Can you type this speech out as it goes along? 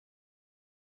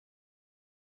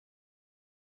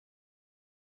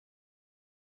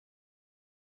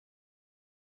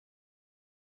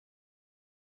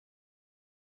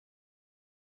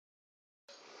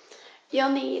You'll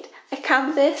need a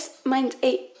canvas, mine's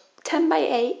 10 by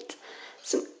 8,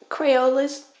 some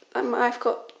Crayolas, I've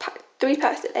got 3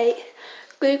 packs of 8,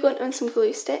 glue gun and some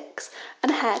glue sticks,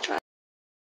 and a hairdryer.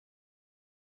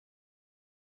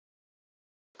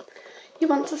 You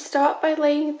want to start by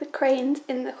laying the crayons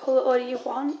in the colour order you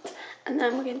want, and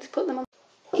then we're going to put them on.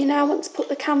 You now want to put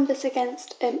the canvas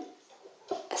against a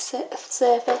surface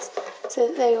so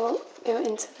that they all go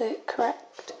into the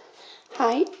correct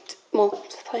height,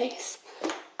 place,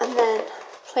 and then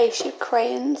place your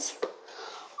crayons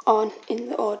on in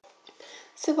the order.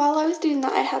 So while I was doing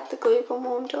that, I had the glue gun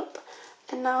warmed up,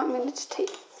 and now I'm going to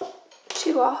take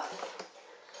 2 off,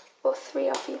 or 3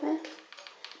 off even,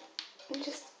 and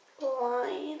just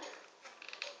line,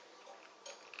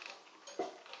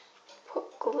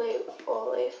 put glue all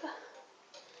over.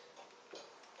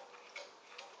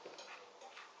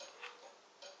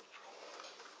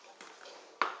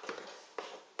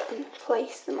 And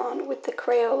place them on with the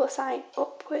Crayola side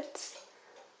upwards.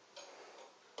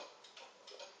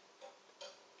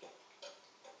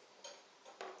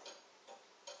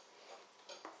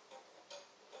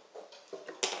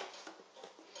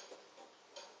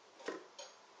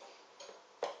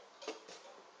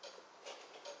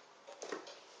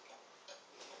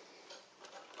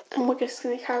 And we're just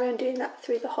going to carry on doing that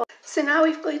through the whole. So now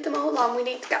we've glued them all on, we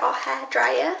need to get our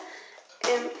hairdryer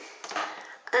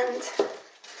and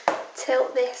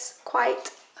tilt this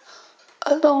quite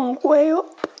a long way up,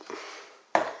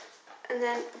 and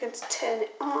then we're going to turn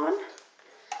it on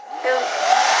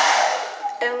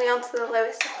only onto the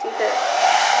lowest setting bit,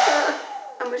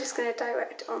 and we're just going to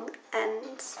direct it on the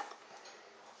ends.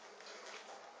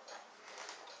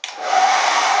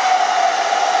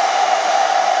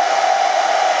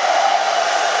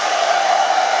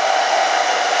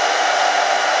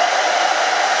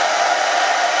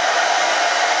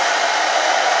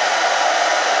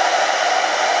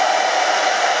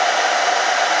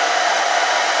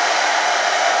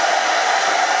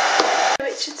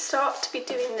 Should start to be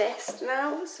doing this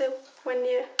now, so when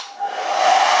you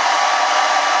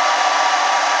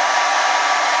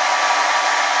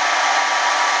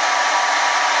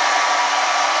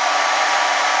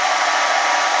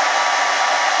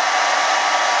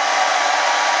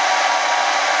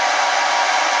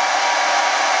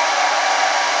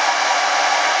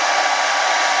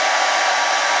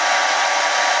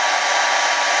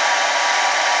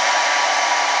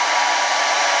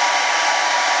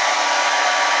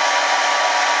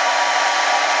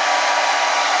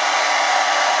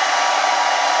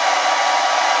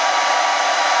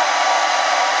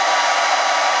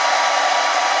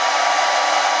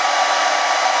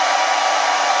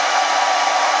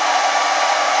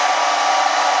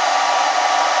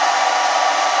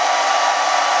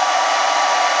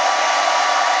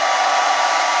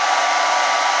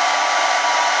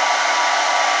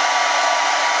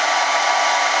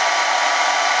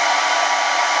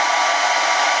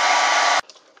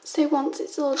So once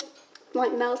it's all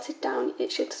like melted down, it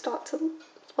should start to,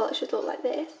 well, it should look like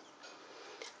this.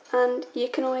 And you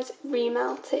can always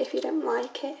remelt it if you don't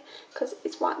like it, because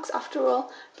it's wax after all.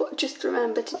 But just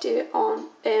remember to do it on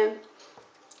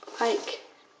like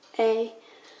a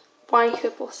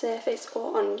wipeable surface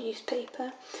or on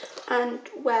newspaper, and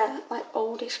wear like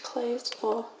oldish clothes,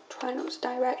 or try not to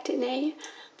direct it near you,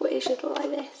 but it should look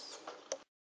like this.